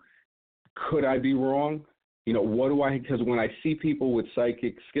to, could I be wrong? Because when I see people with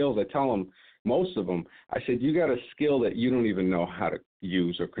psychic skills, I tell them, most of them, I said, you got a skill that you don't even know how to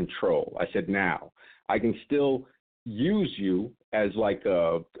use or control. I said, now, I can still use you as like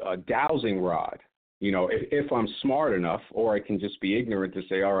a dowsing rod. You know, if I'm smart enough, or I can just be ignorant to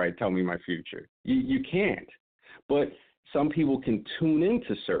say, all right, tell me my future. You can't. But some people can tune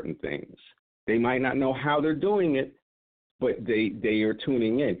into certain things. They might not know how they're doing it, but they are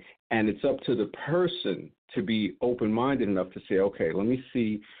tuning in. And it's up to the person to be open-minded enough to say, okay, let me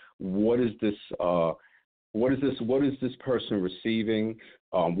see, what is this person receiving?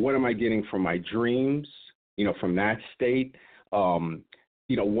 What am I getting from my dreams? You know, from that state.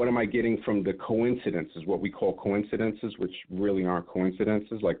 You know, what am I getting from the coincidences, what we call coincidences, which really aren't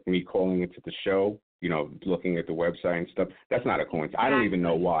coincidences, like me calling into the show, you know, looking at the website and stuff. That's not a coincidence. I don't even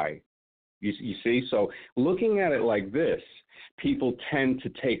know why. You see? So looking at it like this, people tend to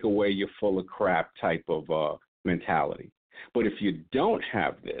take away your full of crap type of mentality. But if you don't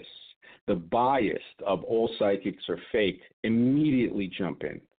have this, the bias of all psychics are fake immediately jump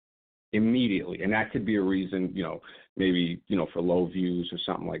in. Immediately. And that could be a reason, you know, maybe, you know, for low views or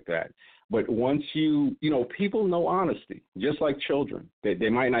something like that. But once you know, people know honesty, just like children. They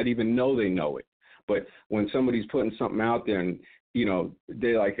might not even know they know it. But when somebody's putting something out there and, you know,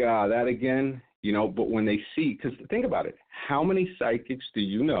 they're like, that again, you know, but when they see, because think about it, how many psychics do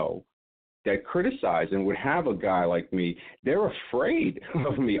you know that criticize and would have a guy like me? They're afraid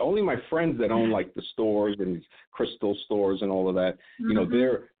of me. Only my friends that own like the stores and these crystal stores and all of that, you know,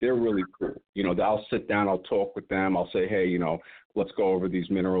 they're really cool. You know, I'll sit down, I'll talk with them. I'll say, hey, you know, let's go over these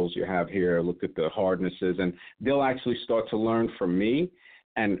minerals you have here, look at the hardnesses, and they'll actually start to learn from me.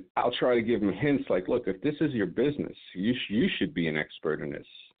 And I'll try to give them hints like, look, if this is your business, you should be an expert in this.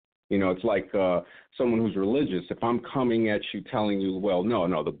 You know, it's like someone who's religious. If I'm coming at you telling you, well,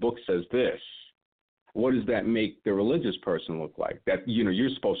 no, the book says this, what does that make the religious person look like? That, you know,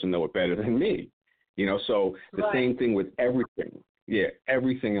 you're supposed to know it better than me. You know, so the same thing with everything. Yeah,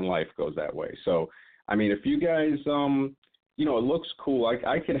 everything in life goes that way. So, I mean, if you guys, you know, it looks cool.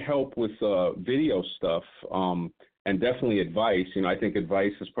 I could help with video stuff and definitely advice. You know, I think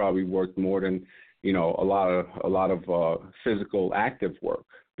advice is probably worth more than, you know, a lot of physical active work.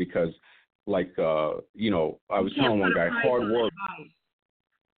 Because, like, you know, I was telling one guy, hard work.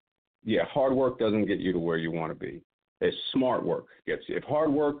 Yeah, hard work doesn't get you to where you want to be. It's smart work gets you. If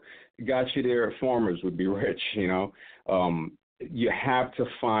hard work got you there, farmers would be rich, you know. You have to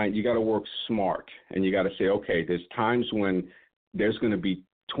you got to work smart. And you got to say, okay, there's times when there's going to be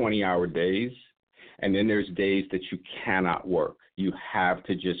 20-hour days. And then there's days that you cannot work. You have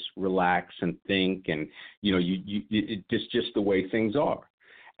to just relax and think. And, you know, it's just the way things are.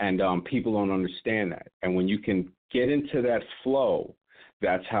 And people don't understand that. And when you can get into that flow,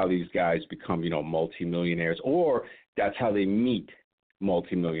 that's how these guys become, you know, multimillionaires, or that's how they meet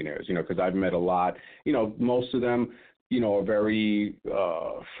multimillionaires, you know, because I've met a lot. You know, most of them, you know, are very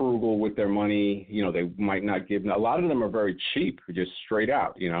frugal with their money. You know, they might not give. A lot of them are very cheap, just straight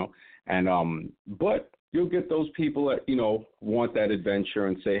out, you know. And but you'll get those people that, you know, want that adventure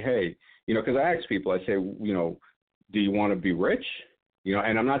and say, hey, you know, because I ask people, I say, you know, do you want to be rich? You know,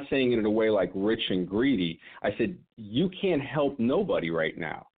 and I'm not saying it in a way like rich and greedy. I said, you can't help nobody right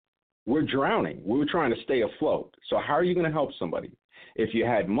now. We're drowning. We're trying to stay afloat. So how are you going to help somebody? If you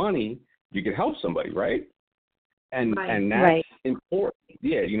had money, you could help somebody, right? And that's important.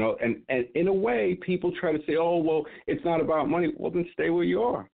 Yeah, you know, and in a way, people try to say, oh, well, it's not about money. Well, then stay where you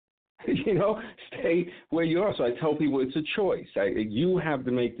are. You know, stay where you are. So I tell people it's a choice. You have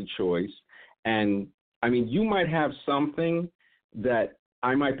to make the choice. And, I mean, you might have something that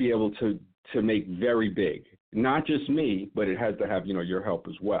I might be able to make very big. Not just me, but it has to have, you know, your help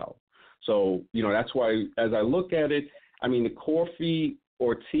as well. So, you know, that's why as I look at it, I mean, the coffee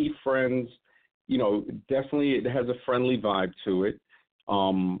or tea friends, you know, definitely it has a friendly vibe to it.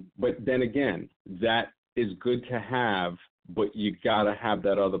 But then again, that is good to have, but you got to have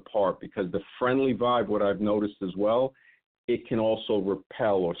that other part, because the friendly vibe, what I've noticed as well, it can also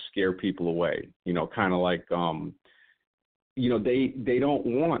repel or scare people away, you know, kind of like, you know, they don't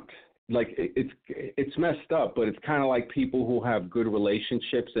want, like, it's messed up, but it's kind of like people who have good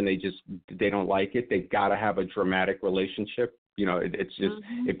relationships and they don't like it. They've got to have a dramatic relationship. You know, it's just,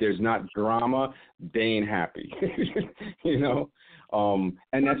 if there's not drama, they ain't happy, you know?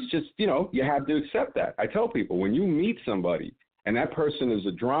 And that's just, you know, you have to accept that. I tell people, when you meet somebody and that person is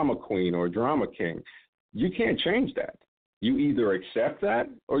a drama queen or a drama king, you can't change that. You either accept that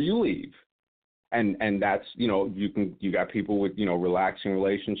or you leave. And that's, you know, you got people with, you know, relaxing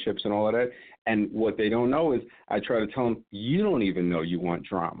relationships and all of that. And what they don't know is I try to tell them, you don't even know you want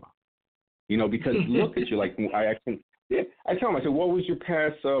drama, you know, because look at you. Like I tell them, I say, what was your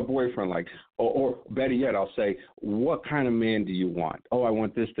past boyfriend like? Or better yet, I'll say, what kind of man do you want? Oh, I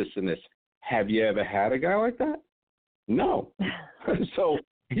want this, this, and this. Have you ever had a guy like that? No. So,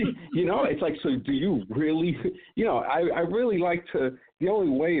 it's like, so do you really, I really like to, the only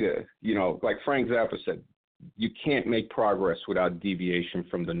way to, like Frank Zappa said, you can't make progress without deviation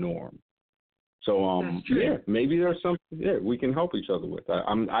from the norm. So, yeah, maybe there's something we can help each other with.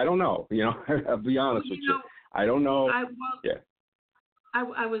 I don't know, I'll be honest with you. I don't know.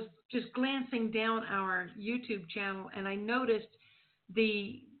 I was just glancing down our YouTube channel, and I noticed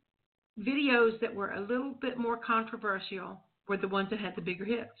the videos that were a little bit more controversial were the ones that had the bigger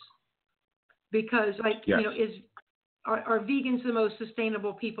hits. Because, are vegans the most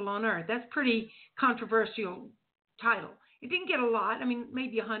sustainable people on earth? That's pretty controversial title. It didn't get a lot. I mean,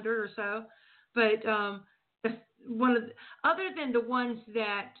 maybe 100 or so. But other than the ones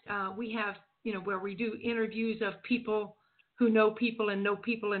that we have, where we do interviews of people who know people and know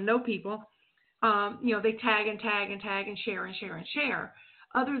people and know people, they tag and tag and tag and share and share and share.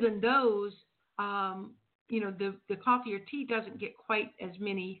 Other than those, the coffee or tea doesn't get quite as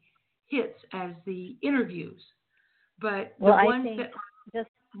many hits as the interviews. But the ones that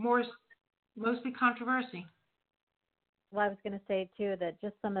are mostly controversy. Well, I was going to say, too, that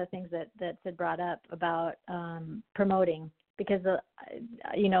just some of the things that Sid brought up about promoting, because,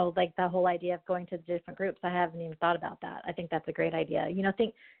 like the whole idea of going to different groups, I haven't even thought about that. I think that's a great idea. I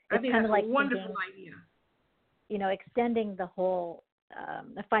think kind of like a wonderful idea. Extending the whole,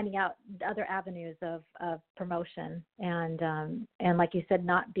 finding out other avenues of promotion and like you said,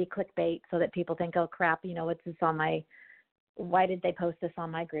 not be clickbait so that people think, oh, crap, what's this on my, why did they post this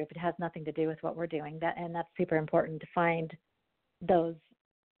on my group? It has nothing to do with what we're doing. And that's super important to find those,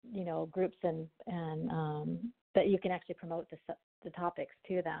 groups and that you can actually promote the topics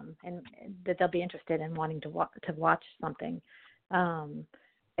to them and that they'll be interested in wanting to watch something.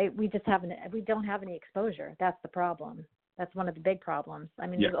 We don't have any exposure. That's the problem. That's one of the big problems. I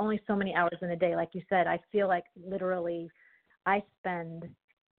mean, There's only so many hours in a day. Like you said, I feel like literally I spend,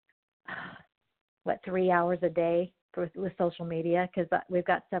 3 hours a day with social media because we've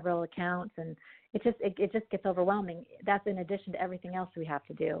got several accounts and it just gets overwhelming. That's in addition to everything else we have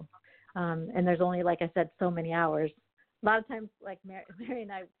to do. And there's only, like I said, so many hours. A lot of times, like Mary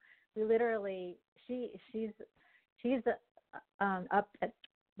and I, we literally, she's up at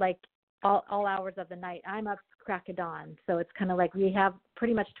like all hours of the night. I'm up crack of dawn. So it's kind of like we have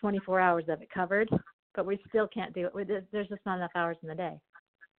pretty much 24 hours of it covered, but we still can't do it. There's just not enough hours in the day.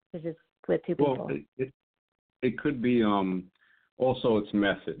 It's just with two people. Well, it could be also it's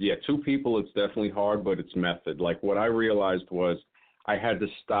method. Yeah, two people, it's definitely hard, but it's method. Like what I realized was I had to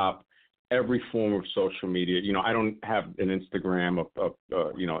stop every form of social media. I don't have an Instagram of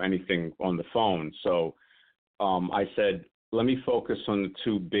anything on the phone. So I said, let me focus on the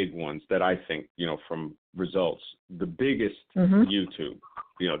two big ones that I think, from results. The biggest, YouTube,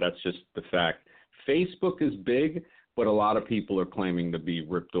 that's just the fact. Facebook is big, but a lot of people are claiming to be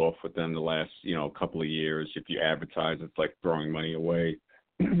ripped off within the last, couple of years. If you advertise, it's like throwing money away.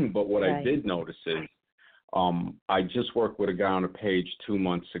 But what I did notice is I just worked with a guy on a page 2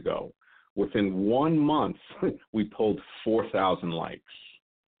 months ago. Within 1 month, we pulled 4,000 likes.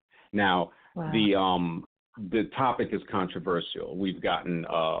 Now, the topic is controversial. We've gotten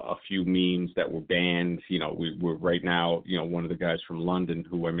a few memes that were banned. We're right now, one of the guys from London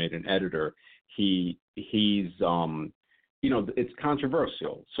who I made an editor, he's it's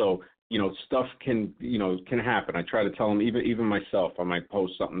controversial. So, stuff can happen. I try to tell them, even myself, I might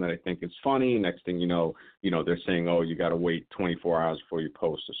post something that I think is funny. Next thing you know, they're saying, oh, you got to wait 24 hours before you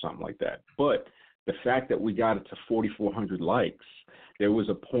post or something like that. But the fact that we got it to 4,400 likes, there was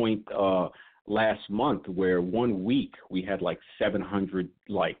a point last month where 1 week we had like 700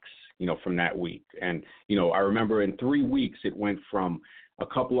 likes, from that week. And, I remember in 3 weeks it went from a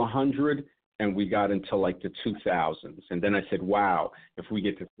couple of hundred and we got into like the 2,000s. And then I said, wow, if we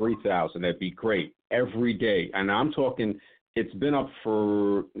get to 3,000, that'd be great every day. And I'm talking, it's been up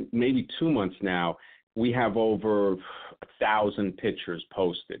for maybe 2 months now. We have over 1,000 pictures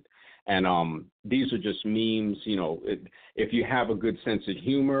posted. And these are just memes, if you have a good sense of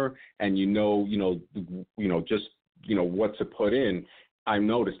humor and what to put in, I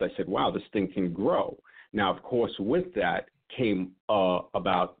noticed, I said, wow, this thing can grow. Now, of course, with that came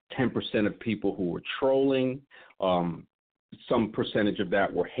about 10% of people who were trolling, some percentage of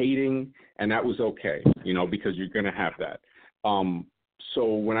that were hating, and that was okay, because you're going to have that. So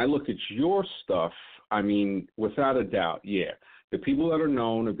when I look at your stuff, I mean, without a doubt, the people that are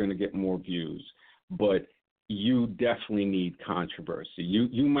known are going to get more views, but you definitely need controversy.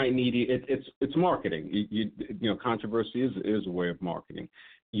 You might need it. It's marketing. Controversy is a way of marketing.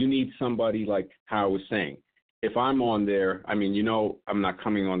 You need somebody like how I was saying. if I'm on there, I mean, I'm not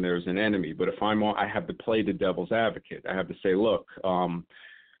coming on there as an enemy, but if I'm on, I have to play the devil's advocate. I have to say, look, all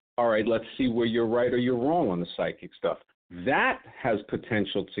right, let's see where you're right or you're wrong on the psychic stuff. That has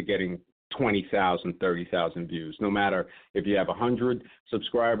potential to getting 20,000, 30,000 views, no matter if you have 100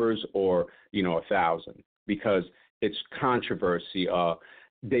 subscribers or, 1,000, because it's controversy.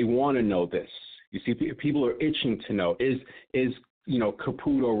 They want to know this. You see, people are itching to know, is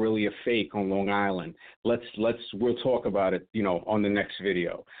Caputo really a fake on Long Island? We'll talk about it, on the next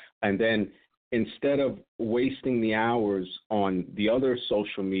video. And then instead of wasting the hours on the other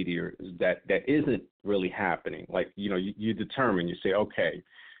social media that isn't really happening, like, you determine, you say, okay,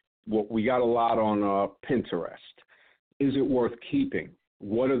 well, we got a lot on Pinterest. Is it worth keeping?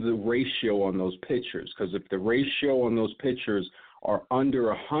 What are the ratio on those pictures? Because if the ratio on those pictures are under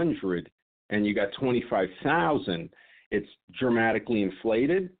 100 and you got 25,000, it's dramatically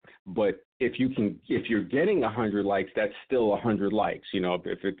inflated. But if you're getting 100 likes, that's still 100 likes.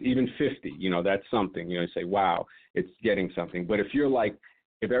 If it's even 50, that's something. You say, wow, it's getting something. But if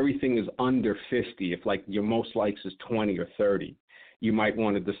if everything is under 50, if like your most likes is 20 or 30, you might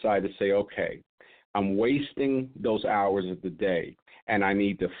want to decide to say, okay, I'm wasting those hours of the day, and I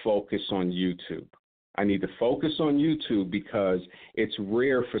need to focus on YouTube. I need to focus on YouTube because it's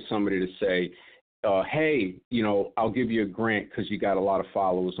rare for somebody to say, hey, I'll give you a grant because you got a lot of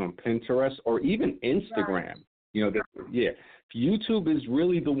followers on Pinterest or even Instagram. Right. YouTube is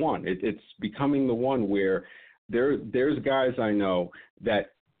really the one. It's becoming the one where there's guys I know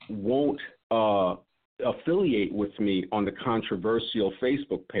that won't affiliate with me on the controversial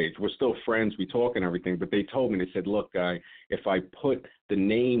Facebook page. We're still friends, we talk and everything, but they told me, they said, look, guy, if I put the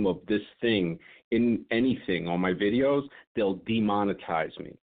name of this thing in anything on my videos, they'll demonetize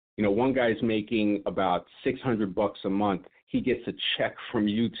me. One guy's making about $600 a month. He gets a check from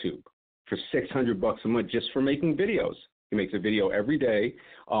YouTube for $600 a month just for making videos. He makes a video every day.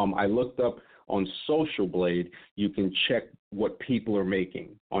 I looked up on Social Blade. You can check what people are making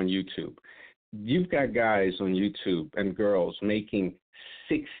on YouTube. You've got guys on YouTube and girls making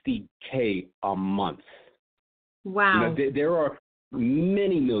 $60K a month. Wow. There are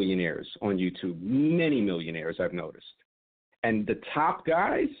many millionaires on YouTube, many millionaires I've noticed. And the top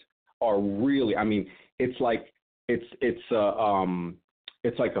guys are really, I mean, it's like a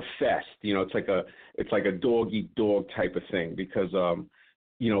fest, it's like a dog eat dog type of thing because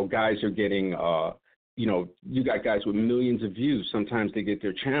guys are getting you got guys with millions of views. Sometimes they get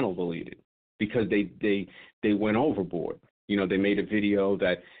their channel deleted because they went overboard. They made a video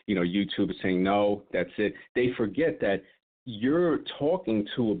that YouTube is saying no, that's it. They forget that you're talking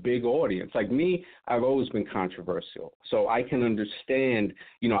to a big audience. Like me, I've always been controversial. So I can understand,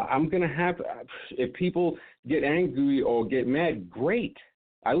 I'm going to have, if people get angry or get mad, great.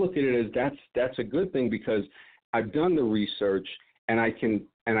 I look at it as that's a good thing because I've done the research and I can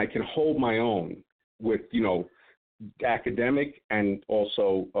hold my own with, academic and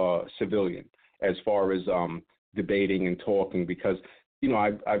also civilian as far as debating and talking because,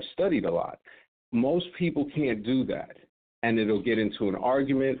 I've studied a lot. Most people can't do that. And it'll get into an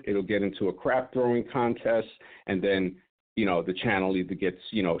argument, it'll get into a crap throwing contest, and then, the channel either gets,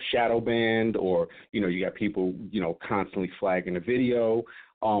 shadow banned or, you got people, constantly flagging a video.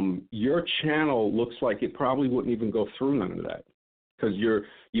 Your channel looks like it probably wouldn't even go through none of that because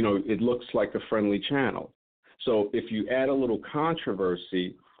it looks like a friendly channel. So if you add a little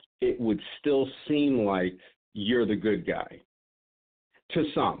controversy, it would still seem like you're the good guy to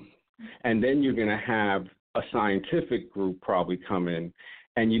some. And then you're going to have a scientific group probably come in,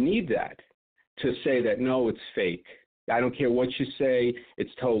 and you need that to say that, no, it's fake. I don't care what you say,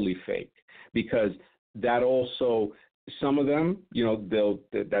 it's totally fake. Because that also, some of them,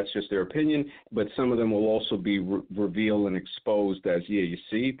 that's just their opinion, but some of them will also be revealed and exposed as, you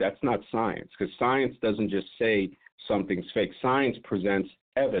see, that's not science. Because science doesn't just say something's fake. Science presents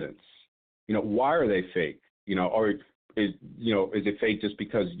evidence. Why are they fake? Or is it fake just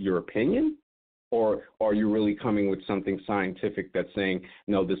because your opinion? Or are you really coming with something scientific that's saying,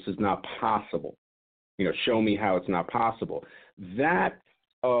 no, this is not possible? Show me how it's not possible. That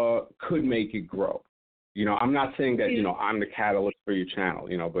could make it grow. I'm not saying that, I'm the catalyst for your channel,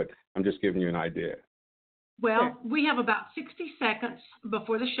 but I'm just giving you an idea. Well, we have about 60 seconds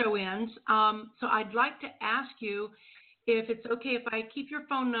before the show ends. So I'd like to ask you if it's okay if I keep your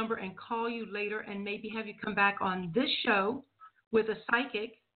phone number and call you later and maybe have you come back on this show with a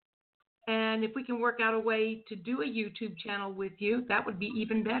psychic. And if we can work out a way to do a YouTube channel with you, that would be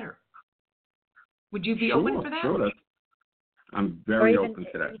even better. Would you be open for that? Sure. I'm very open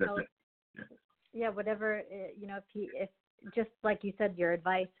to that. Yeah, whatever. If just like you said, your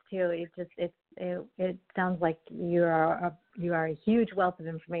advice too. It sounds like you are a huge wealth of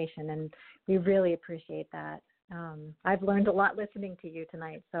information, and we really appreciate that. I've learned a lot listening to you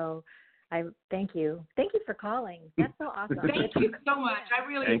tonight, so I thank you. Thank you for calling. That's so awesome. Thank you so much. I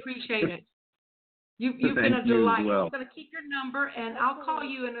really appreciate it. You've been a Thank you as delight. well. I'm going to keep your number, and I'll call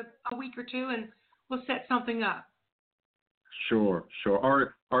you in a week or two, and we'll set something up. Sure.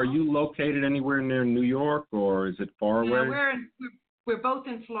 Are you located anywhere near New York, or is it far away? We're both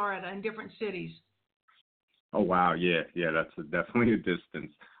in Florida in different cities. Oh wow, yeah, that's definitely a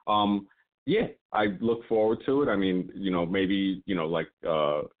distance. Yeah, I look forward to it. I mean, maybe like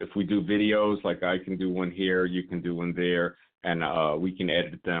if we do videos, like I can do one here, you can do one there, and we can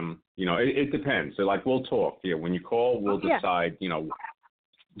edit them. It depends. So like we'll talk. Yeah, when you call, we'll decide.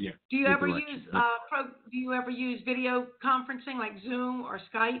 Yeah. Do you ever use video conferencing like Zoom or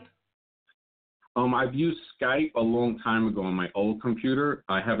Skype? I've used Skype a long time ago on my old computer.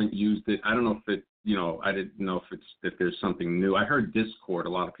 I haven't used it. I don't know if it, I didn't know if there's something new. I heard Discord. A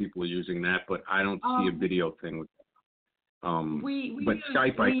lot of people are using that, but I don't see a video thing with that.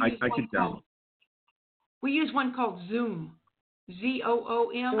 Skype, I could download. We use one called Zoom.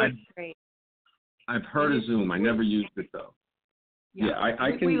 ZOOM. I've heard of Zoom. I never used it though. Yeah,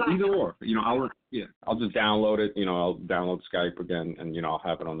 I can either or. I'll just download it. I'll download Skype again, and I'll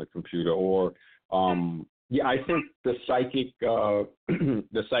have it on the computer. Or I think the psychic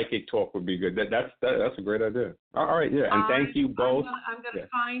talk would be good. That's a great idea. All right, yeah, and thank you both. I'm going to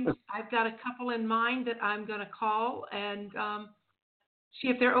find. I've got a couple in mind that I'm going to call and see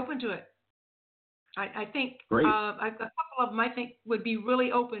if they're open to it. I think great. A couple of them I think would be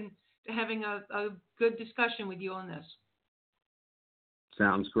really open to having a good discussion with you on this.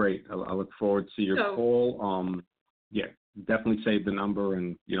 Sounds great. I look forward to your call. Definitely save the number,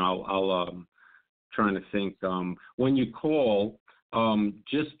 and I'll trying to think. When you call,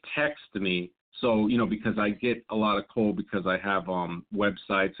 just text me. So because I get a lot of call because I have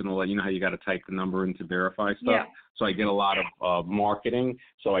websites and all that. You know how you got to type the number in to verify stuff. Yeah. So I get a lot of marketing.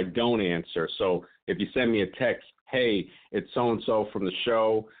 So I don't answer. So if you send me a text, hey, it's so and so from the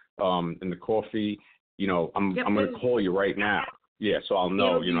show, and the coffee. I'm going to call you right now. Yeah, so I'll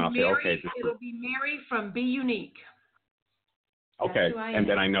know, I'll say, okay. It'll be Mary from bUneke. Okay, and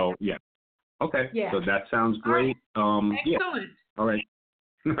then I know, yeah. Okay, so that sounds great. Excellent. Yeah. All right.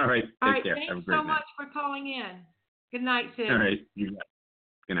 All right, take care. Thanks Have a great so much for calling in. Good night, Sid. All right, you got it.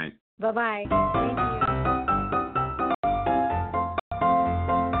 Good night. Bye-bye. Thank you.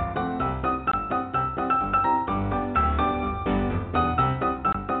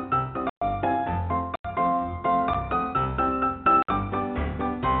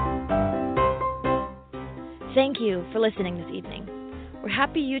 Thank you for listening this evening. We're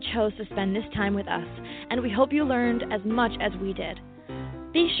happy you chose to spend this time with us, and we hope you learned as much as we did.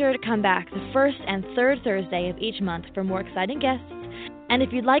 Be sure to come back the first and third Thursday of each month for more exciting guests, and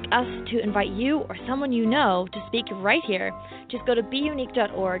if you'd like us to invite you or someone you know to speak right here, just go to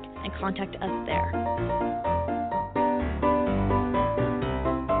bUneke.org and contact us there.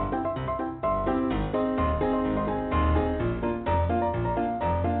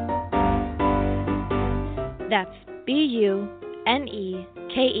 That's bUneke.org.